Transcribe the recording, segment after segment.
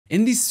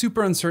In these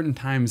super uncertain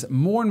times,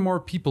 more and more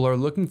people are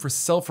looking for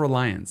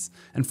self-reliance.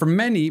 And for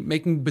many,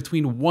 making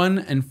between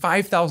 $1,000 and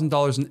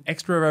 $5,000 in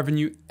extra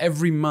revenue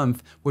every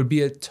month would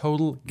be a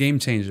total game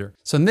changer.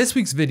 So in this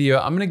week's video,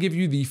 I'm gonna give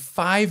you the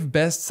 5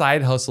 best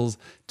side hustles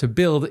to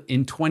build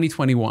in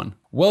 2021.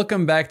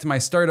 Welcome back to my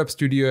startup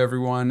studio,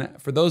 everyone.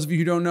 For those of you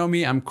who don't know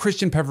me, I'm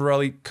Christian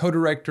Peverelli,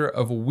 co-director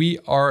of We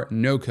Are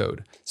No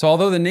Code. So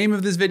although the name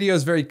of this video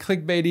is very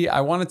clickbaity,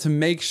 I wanted to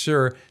make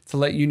sure to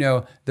let you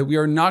know that we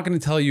are not going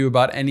to tell you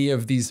about any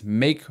of these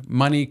make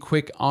money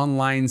quick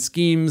online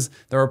schemes.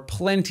 There are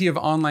plenty of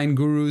online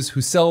gurus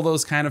who sell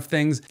those kind of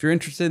things. If you're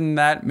interested in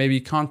that, maybe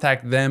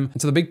contact them.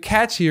 And so the big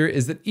catch here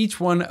is that each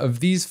one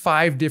of these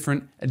 5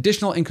 different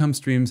additional income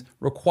streams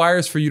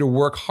requires for you to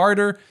work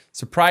harder.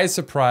 Surprise,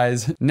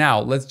 surprise.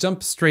 Now, let's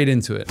jump straight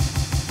into it.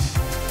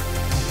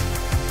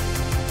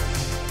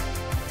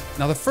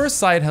 Now, the first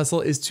side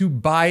hustle is to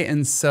buy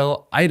and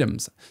sell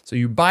items. So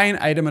you buy an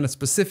item at a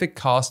specific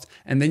cost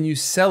and then you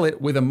sell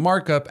it with a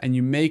markup and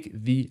you make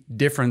the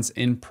difference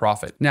in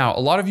profit. Now, a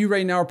lot of you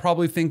right now are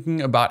probably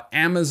thinking about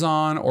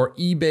Amazon or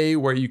eBay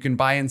where you can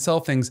buy and sell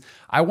things.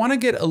 I want to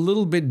get a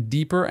little bit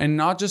deeper and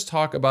not just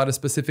talk about a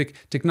specific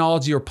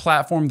technology or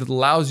platform that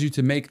allows you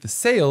to make the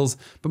sales,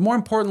 but more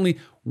importantly,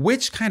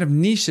 which kind of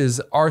niches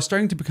are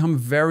starting to become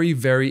very,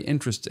 very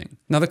interesting.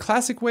 Now, the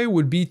classic way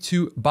would be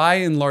to buy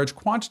in large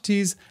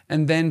quantities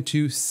and then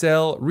to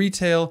sell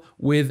retail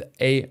with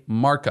a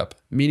markup,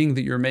 meaning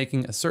that you're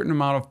making a certain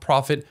amount of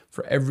profit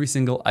for every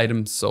single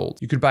item sold.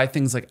 You could buy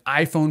things like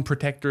iPhone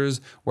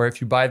protectors, where if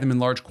you buy them in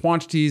large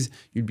quantities,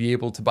 you'd be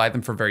able to buy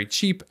them for very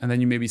cheap, and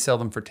then you maybe sell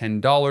them for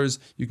 $10.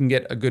 You can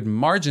get a good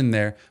margin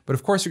there, but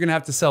of course you're gonna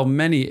have to sell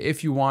many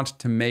if you want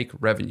to make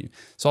revenue.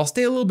 So I'll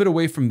stay a little bit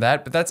away from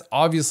that, but that's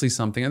obviously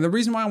something. And the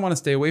reason why I wanna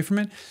stay away from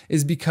it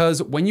is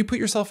because when you put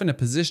yourself in a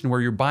position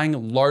where you're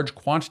buying large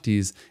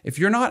quantities, if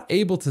you're not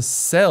able to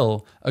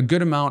sell a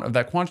good amount of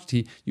that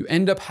quantity, you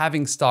end up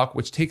having stock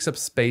which takes up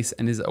space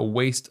and is a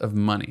waste of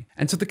money.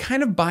 And so the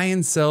kind of buy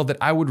and sell that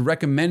I would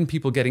recommend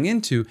people getting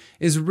into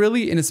is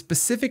really in a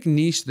specific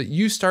niche that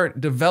you start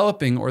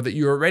developing or that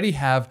you already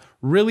have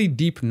really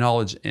deep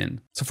knowledge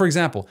in. So for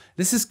example,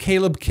 this is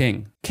Caleb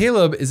King.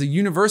 Caleb is a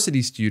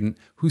university student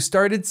who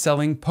started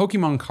selling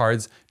Pokemon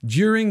cards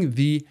during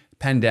the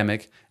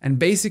pandemic and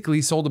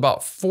basically sold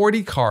about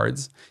 40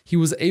 cards. He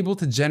was able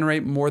to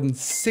generate more than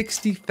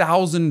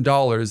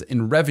 $60,000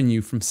 in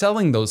revenue from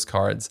selling those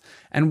cards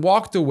and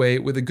walked away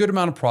with a good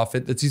amount of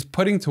profit that he's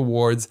putting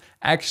towards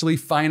actually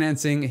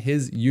financing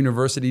his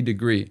university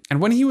degree.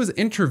 And when he was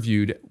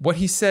interviewed, what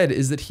he said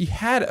is that he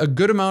had a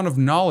good amount of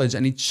knowledge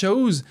and he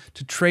chose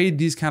to trade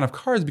these kind of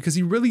cards because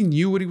he really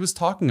knew what he was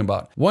talking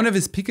about. One of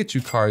his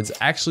Pikachu cards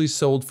actually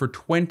sold for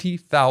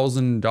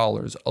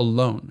 $20,000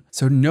 alone.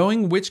 So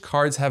knowing which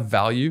cards have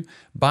value,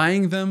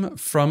 buying them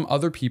from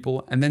other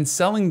people and then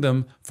selling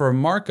them for a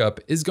markup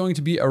is going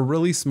to be a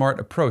really smart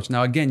approach.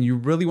 Now, again, you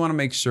really want to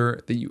make sure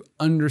that you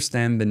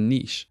understand the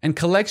niche. And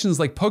collections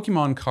like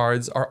Pokemon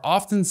cards are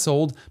often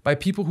sold by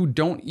people who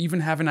don't even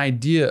have an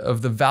idea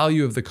of the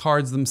value of the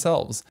cards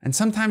themselves. And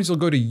sometimes you'll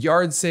go to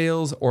yard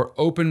sales or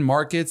open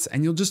markets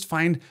and you'll just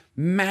find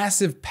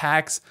massive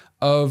packs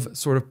of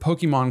sort of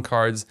Pokemon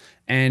cards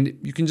and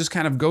you can just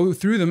kind of go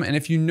through them. And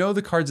if you know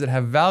the cards that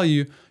have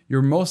value,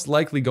 you're most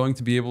likely going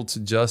to be able to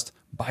just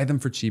buy them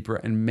for cheaper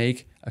and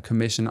make a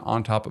commission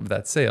on top of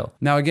that sale.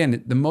 Now,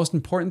 again, the most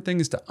important thing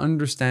is to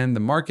understand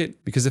the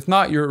market, because if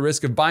not, you're at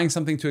risk of buying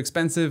something too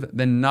expensive,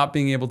 then not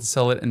being able to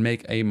sell it and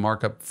make a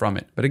markup from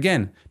it. But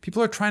again,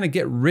 people are trying to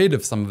get rid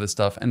of some of this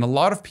stuff, and a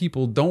lot of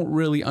people don't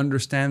really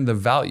understand the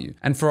value.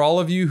 And for all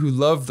of you who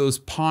love those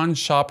pawn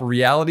shop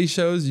reality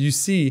shows, you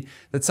see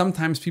that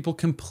sometimes people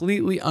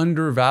completely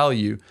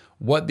undervalue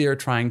what they are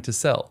trying to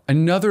sell.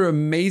 Another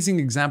amazing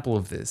example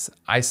of this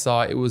I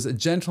saw, it was a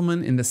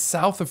gentleman in the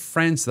south of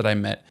France that I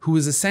met who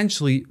was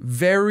essentially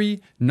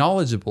very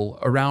knowledgeable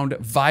around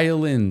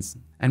violins,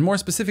 and more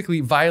specifically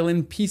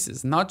violin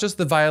pieces, not just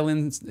the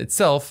violin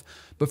itself,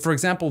 but for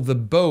example, the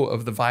bow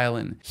of the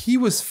violin. He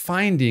was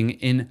finding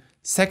in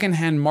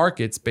secondhand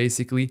markets,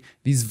 basically,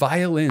 these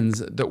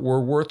violins that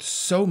were worth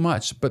so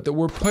much, but that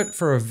were put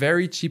for a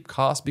very cheap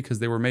cost because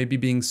they were maybe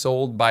being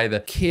sold by the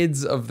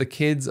kids of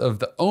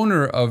the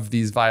owner of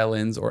these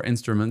violins or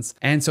instruments.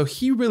 And so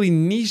he really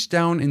niched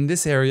down in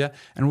this area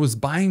and was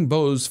buying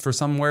bows for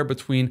somewhere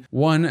between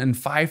 $1,000 and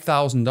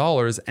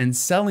 $5,000 and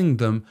selling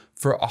them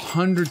for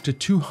 $100,000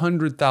 to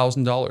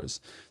 $200,000.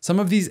 Some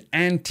of these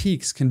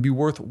antiques can be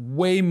worth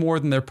way more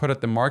than they're put at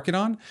the market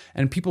on,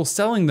 and people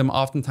selling them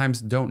oftentimes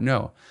don't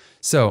know.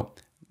 So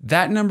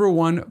that number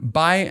 1,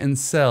 buy and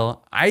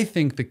sell, I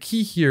think the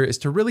key here is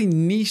to really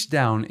niche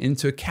down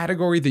into a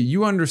category that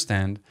you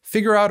understand,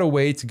 figure out a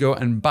way to go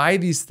and buy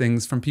these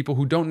things from people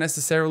who don't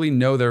necessarily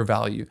know their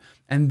value.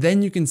 And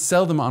then you can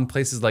sell them on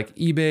places like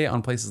eBay,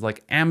 on places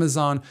like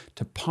Amazon,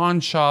 to pawn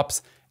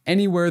shops,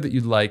 anywhere that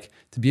you'd like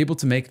to be able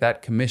to make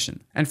that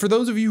commission. And for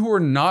those of you who are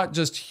not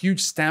just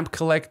huge stamp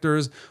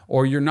collectors,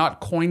 or you're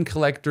not coin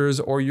collectors,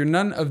 or you're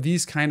none of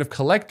these kind of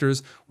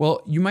collectors,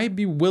 well, you might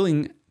be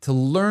willing to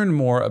learn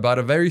more about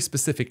a very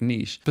specific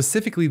niche,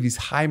 specifically these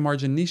high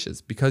margin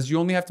niches, because you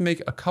only have to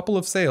make a couple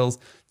of sales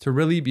to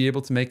really be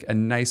able to make a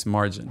nice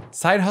margin.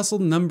 Side hustle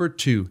number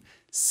 2,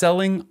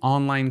 selling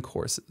online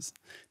courses.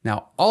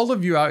 Now, all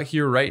of you out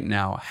here right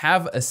now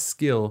have a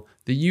skill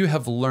that you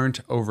have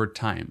learned over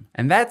time.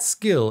 And that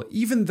skill,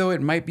 even though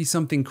it might be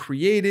something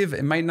creative,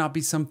 it might not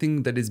be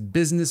something that is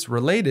business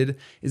related,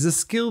 is a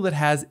skill that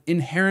has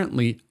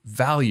inherently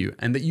value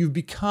and that you've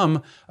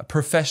become a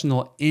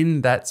professional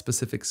in that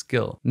specific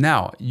skill.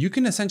 Now, you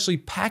can essentially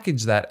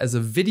package that as a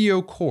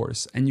video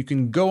course and you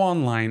can go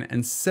online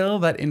and sell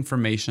that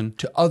information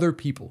to other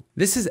people.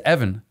 This is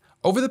Evan.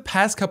 Over the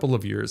past couple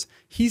of years,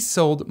 he's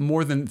sold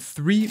more than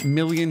 $3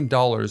 million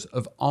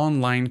of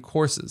online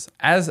courses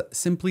as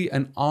simply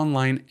an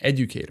online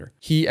educator.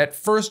 He at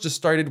first just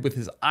started with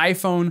his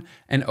iPhone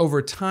and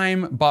over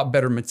time bought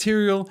better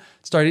material,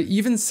 started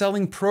even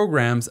selling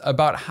programs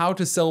about how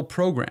to sell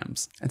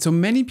programs. And so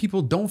many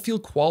people don't feel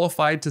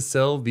qualified to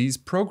sell these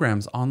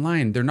programs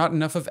online. They're not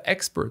enough of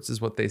experts is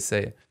what they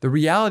say. The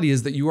reality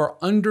is that you are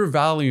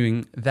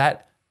undervaluing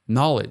that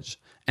knowledge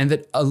and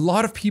that a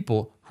lot of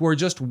people who are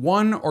just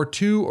 1 or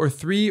 2 or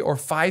 3 or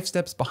 5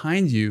 steps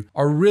behind you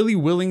are really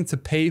willing to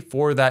pay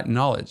for that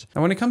knowledge.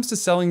 Now, when it comes to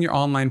selling your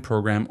online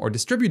program or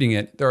distributing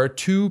it, there are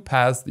 2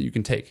 paths that you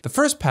can take. The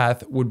first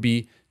path would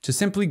be to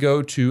simply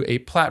go to a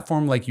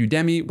platform like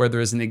Udemy where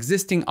there is an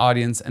existing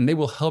audience and they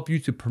will help you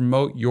to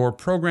promote your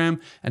program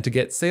and to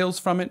get sales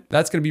from it.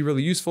 That's gonna be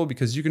really useful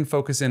because you can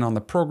focus in on the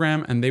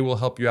program and they will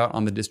help you out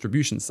on the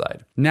distribution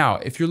side. Now,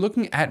 if you're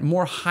looking at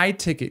more high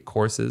ticket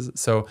courses,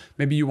 so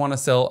maybe you wanna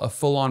sell a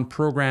full-on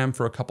program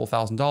for a couple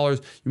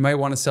 $1,000s, you might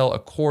wanna sell a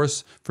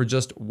course for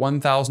just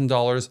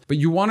 $1,000, but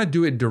you wanna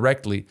do it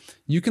directly.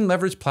 You can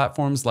leverage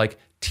platforms like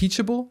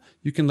Teachable,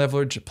 you can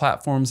leverage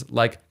platforms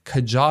like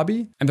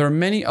Kajabi, and there are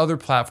many other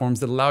platforms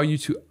that allow you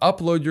to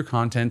upload your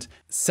content,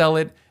 sell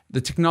it. The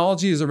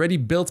technology is already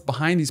built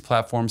behind these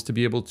platforms to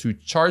be able to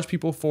charge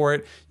people for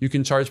it. You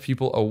can charge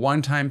people a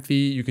one-time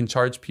fee. You can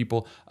charge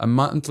people a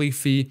monthly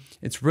fee.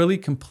 It's really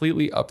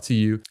completely up to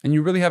you. And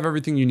you really have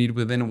everything you need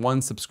within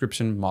one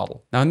subscription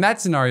model. Now, in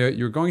that scenario,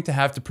 you're going to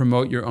have to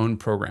promote your own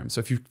program. So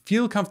if you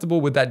feel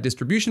comfortable with that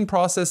distribution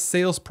process,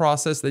 sales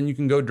process, then you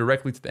can go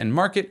directly to the end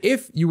market.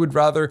 If you would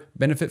rather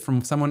benefit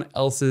from someone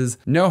else's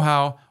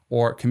know-how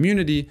or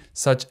community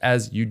such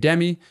as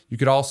Udemy. You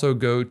could also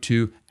go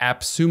to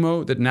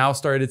AppSumo that now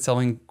started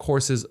selling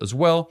courses as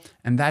well.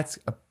 And that's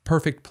a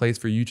perfect place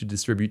for you to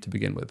distribute to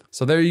begin with.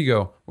 So there you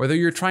go. Whether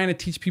you're trying to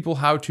teach people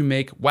how to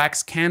make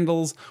wax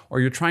candles, or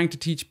you're trying to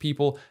teach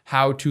people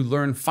how to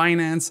learn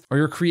finance, or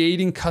you're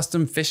creating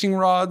custom fishing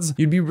rods,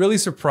 you'd be really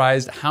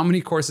surprised how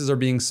many courses are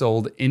being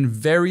sold in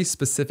very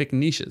specific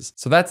niches.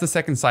 So that's the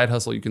second side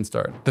hustle you can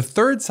start. The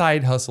third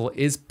side hustle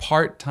is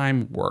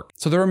part-time work.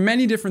 So there are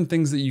many different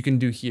things that you can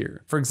do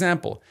here. For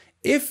example,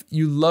 if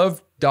you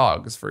love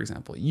dogs, for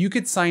example, you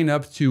could sign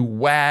up to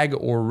Wag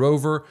or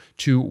Rover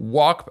to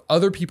walk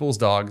other people's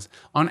dogs.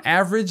 On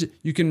average,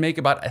 you can make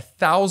about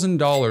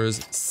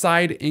 $1,000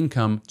 side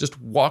income just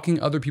walking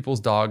other people's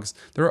dogs.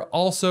 There are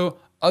also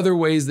other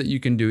ways that you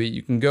can do it.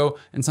 You can go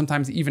and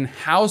sometimes even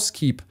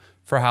housekeep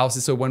for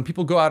houses. So when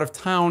people go out of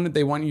town,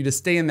 they want you to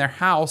stay in their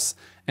house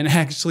and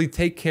actually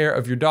take care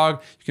of your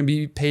dog. You can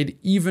be paid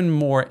even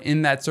more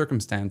in that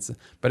circumstance.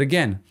 But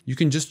again, you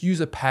can just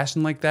use a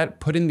passion like that,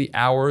 put in the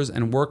hours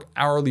and work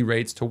hourly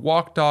rates to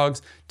walk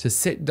dogs, to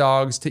sit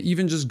dogs, to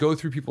even just go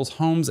through people's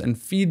homes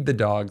and feed the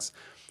dogs.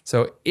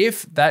 So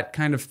if that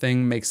kind of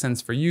thing makes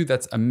sense for you,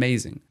 that's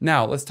amazing.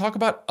 Now, let's talk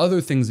about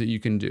other things that you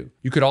can do.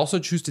 You could also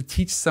choose to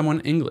teach someone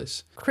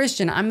English.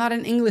 Christian, I'm not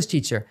an English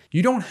teacher.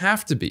 You don't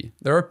have to be.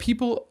 There are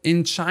people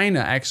in China,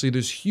 actually,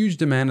 there's huge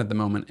demand at the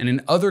moment, and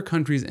in other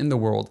countries in the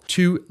world,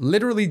 to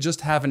literally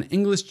just have an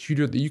English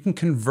tutor that you can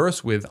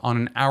converse with on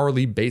an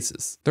hourly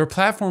basis. There are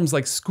platforms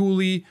like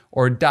Schooly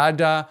or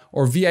Dada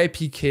or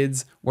VIP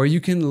Kids, where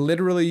you can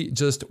literally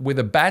just, with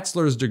a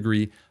bachelor's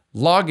degree,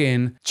 log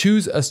in,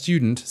 choose a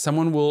student,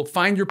 someone will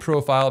find your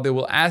profile, they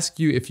will ask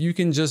you if you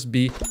can just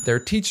be their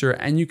teacher,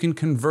 and you can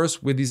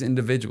converse with these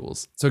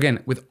individuals. So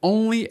again, with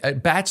only a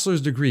bachelor's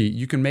degree,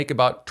 you can make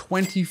about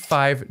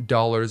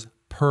 $25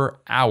 per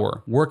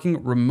hour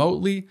working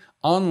remotely,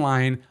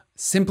 online,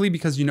 simply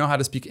because you know how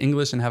to speak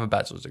English and have a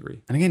bachelor's degree.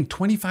 And again,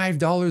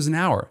 $25 an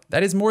hour.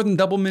 That is more than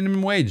double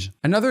minimum wage.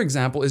 Another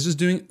example is just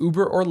doing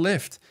Uber or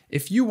Lyft.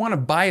 If you want to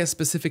buy a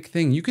specific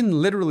thing, you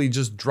can literally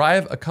just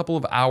drive a couple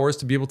of hours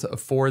to be able to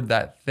afford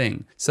that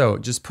thing. So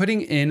just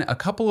putting in a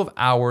couple of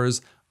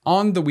hours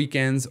on the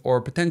weekends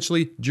or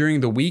potentially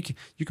during the week,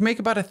 you can make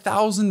about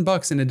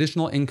 $1,000 in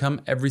additional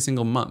income every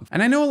single month.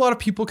 And I know a lot of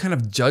people kind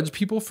of judge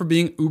people for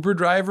being Uber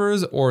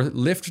drivers or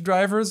Lyft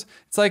drivers.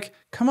 It's like,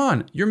 come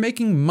on, you're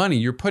making money,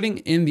 you're putting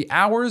in the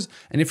hours.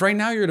 And if right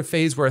now you're at a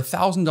phase where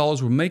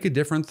 $1,000 will make a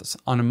difference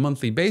on a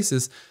monthly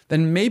basis,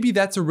 then maybe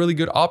that's a really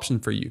good option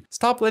for you.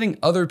 Stop letting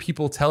other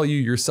people tell you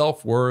your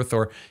self-worth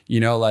or,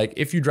 like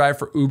if you drive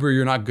for Uber,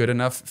 you're not good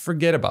enough.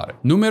 Forget about it.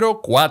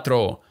 Número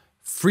 4.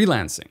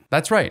 freelancing.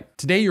 That's right.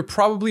 Today, you're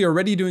probably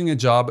already doing a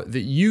job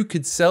that you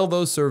could sell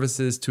those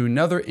services to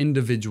another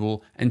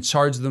individual and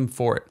charge them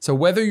for it. So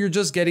whether you're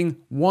just getting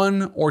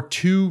 1 or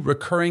 2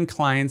 recurring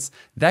clients,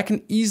 that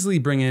can easily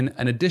bring in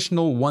an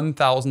additional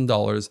 $1,000,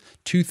 $2,000,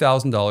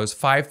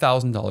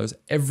 $5,000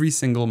 every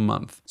single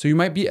month. So you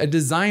might be a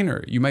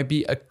designer, you might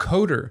be a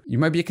coder, you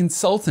might be a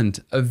consultant,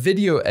 a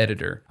video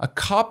editor, a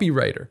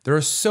copywriter. There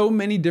are so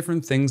many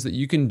different things that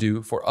you can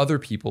do for other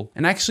people.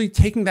 And actually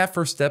taking that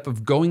first step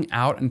of going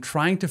out and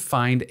trying to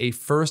find a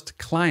first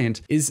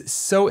client is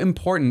so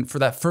important for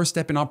that first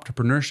step in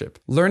entrepreneurship.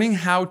 Learning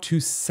how to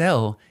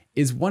sell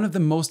is one of the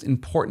most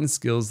important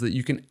skills that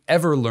you can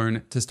ever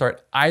learn to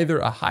start either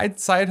a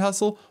side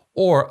hustle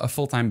or a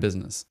full-time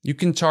business. You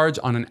can charge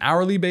on an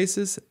hourly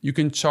basis. You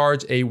can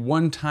charge a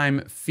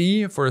one-time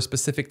fee for a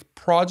specific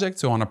project,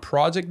 so on a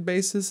project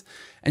basis,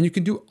 and you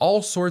can do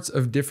all sorts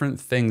of different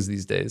things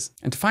these days.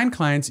 And to find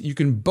clients, you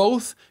can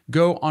both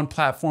go on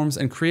platforms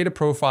and create a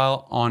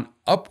profile on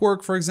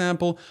Upwork, for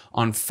example,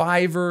 on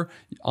Fiverr,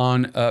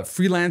 on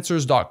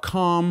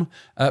freelancers.com,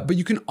 but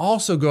you can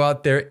also go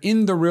out there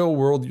in the real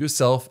world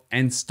yourself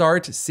and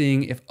start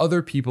seeing if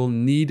other people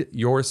need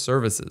your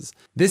services.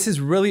 This is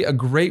really a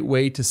great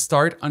way to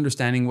start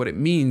understanding what it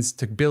means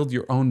to build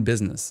your own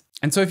business.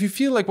 And so if you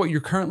feel like what you're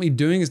currently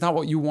doing is not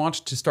what you want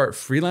to start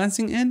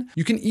freelancing in,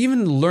 you can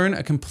even learn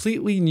a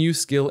completely new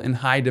skill in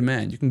high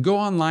demand. You can go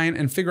online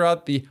and figure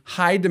out the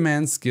high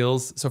demand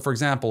skills. So for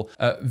example,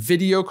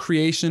 video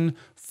creation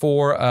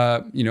for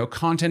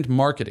content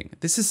marketing.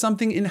 This is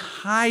something in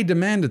high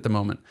demand at the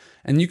moment.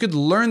 And you could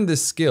learn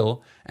this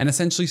skill and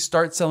essentially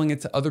start selling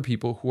it to other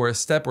people who are a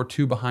step or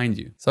 2 behind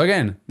you. So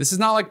again, this is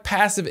not like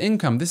passive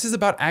income. This is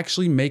about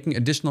actually making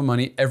additional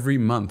money every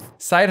month.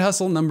 Side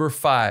hustle number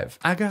 5.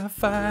 I got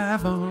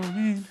 5 on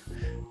it.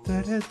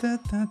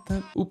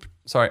 Oops,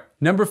 sorry.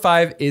 Number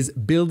 5 is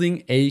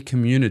building a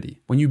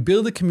community. When you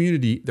build a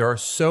community, there are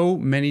so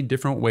many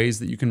different ways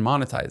that you can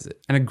monetize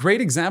it. And a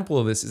great example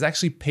of this is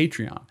actually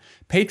Patreon.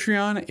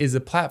 Patreon is a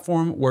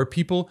platform where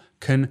people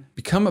can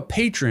become a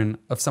patron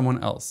of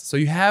someone else. So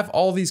you have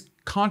all these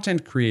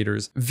content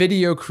creators,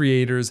 video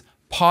creators,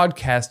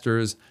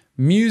 podcasters,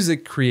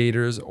 music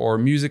creators or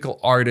musical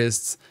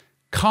artists,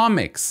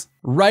 comics,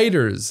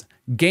 writers,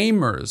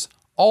 gamers,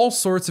 all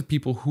sorts of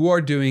people who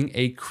are doing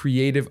a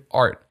creative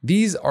art.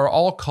 These are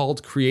all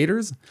called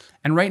creators.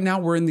 And right now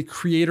we're in the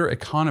creator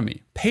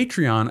economy.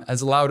 Patreon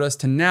has allowed us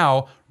to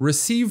now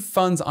receive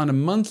funds on a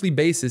monthly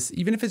basis,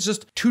 even if it's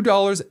just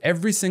 $2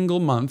 every single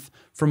month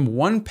from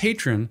one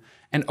patron.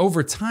 And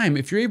over time,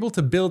 if you're able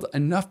to build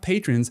enough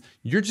patrons,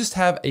 you just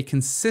have a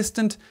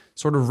consistent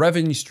sort of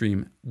revenue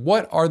stream.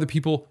 What are the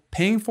people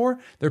paying for?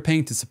 They're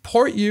paying to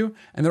support you,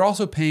 and they're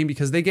also paying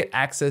because they get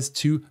access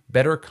to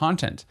better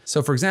content.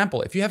 So for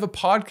example, if you have a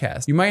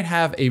podcast, you might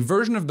have a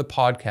version of the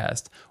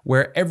podcast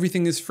where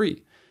everything is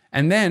free.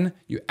 And then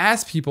you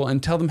ask people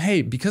and tell them,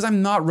 hey, because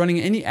I'm not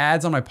running any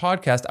ads on my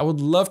podcast, I would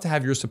love to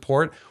have your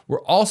support. We're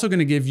also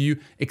gonna give you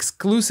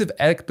exclusive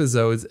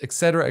episodes, et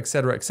cetera, et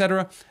cetera, et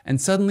cetera. And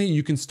suddenly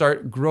you can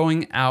start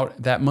growing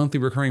out that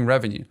monthly recurring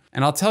revenue.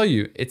 And I'll tell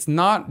you, it's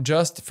not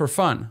just for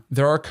fun.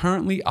 There are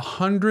currently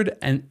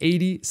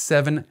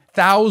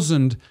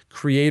 187,000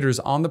 creators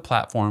on the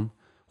platform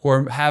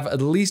who have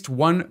at least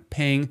one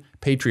paying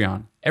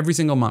Patreon every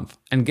single month.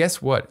 And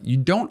guess what? You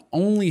don't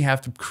only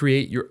have to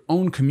create your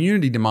own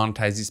community to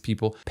monetize these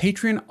people.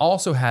 Patreon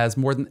also has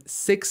more than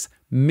 6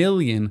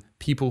 million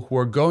people who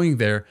are going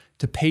there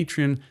to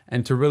Patreon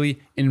and to really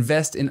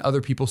invest in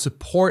other people,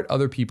 support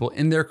other people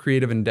in their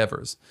creative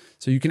endeavors.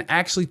 So you can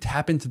actually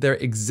tap into their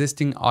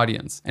existing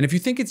audience. And if you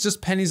think it's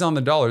just pennies on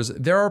the dollars,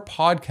 there are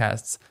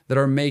podcasts that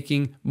are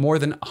making more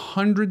than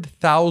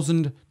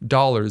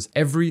 $100,000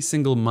 every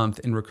single month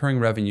in recurring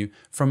revenue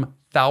from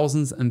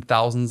thousands and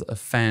thousands of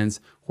fans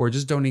who are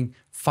just donating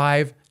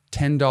 $5,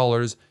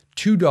 $10,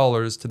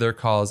 $2 to their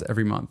cause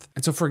every month.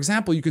 And so for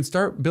example, you can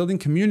start building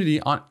community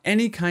on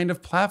any kind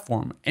of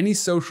platform, any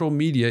social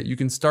media. You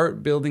can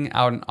start building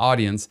out an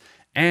audience,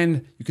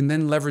 and you can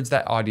then leverage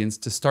that audience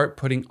to start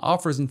putting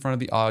offers in front of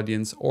the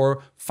audience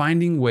or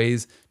finding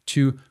ways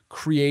to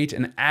create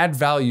and add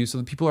value so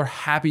that people are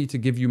happy to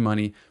give you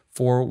money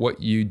for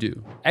what you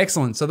do.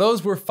 Excellent. So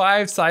those were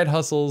 5 side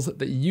hustles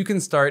that you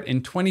can start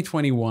in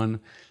 2021.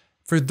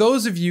 For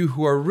those of you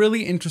who are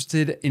really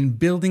interested in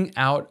building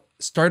out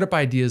startup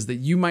ideas that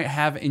you might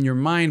have in your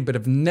mind but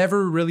have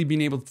never really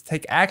been able to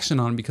take action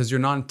on because you're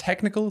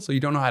non-technical, so you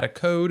don't know how to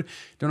code,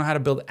 don't know how to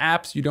build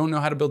apps, you don't know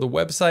how to build a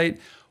website,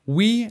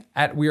 we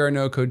at We Are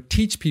No Code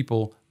teach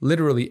people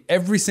literally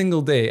every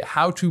single day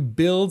how to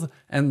build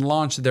and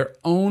launch their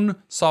own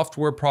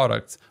software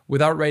products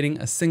without writing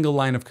a single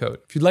line of code.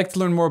 If you'd like to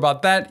learn more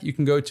about that, you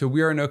can go to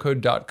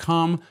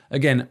wearenocode.com.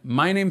 Again,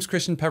 my name's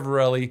Christian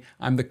Peverelli.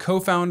 I'm the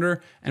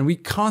co-founder, and we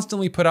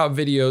constantly put out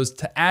videos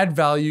to add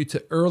value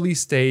to early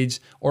stage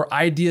or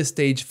idea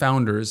stage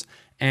founders.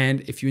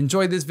 And if you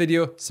enjoyed this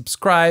video,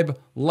 subscribe,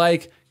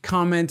 like,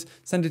 comment,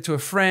 send it to a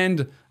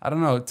friend. I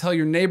don't know, tell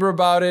your neighbor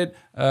about it.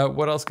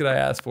 What else could I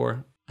ask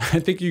for? I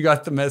think you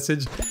got the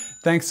message.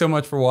 Thanks so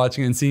much for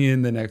watching and see you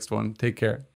in the next one. Take care.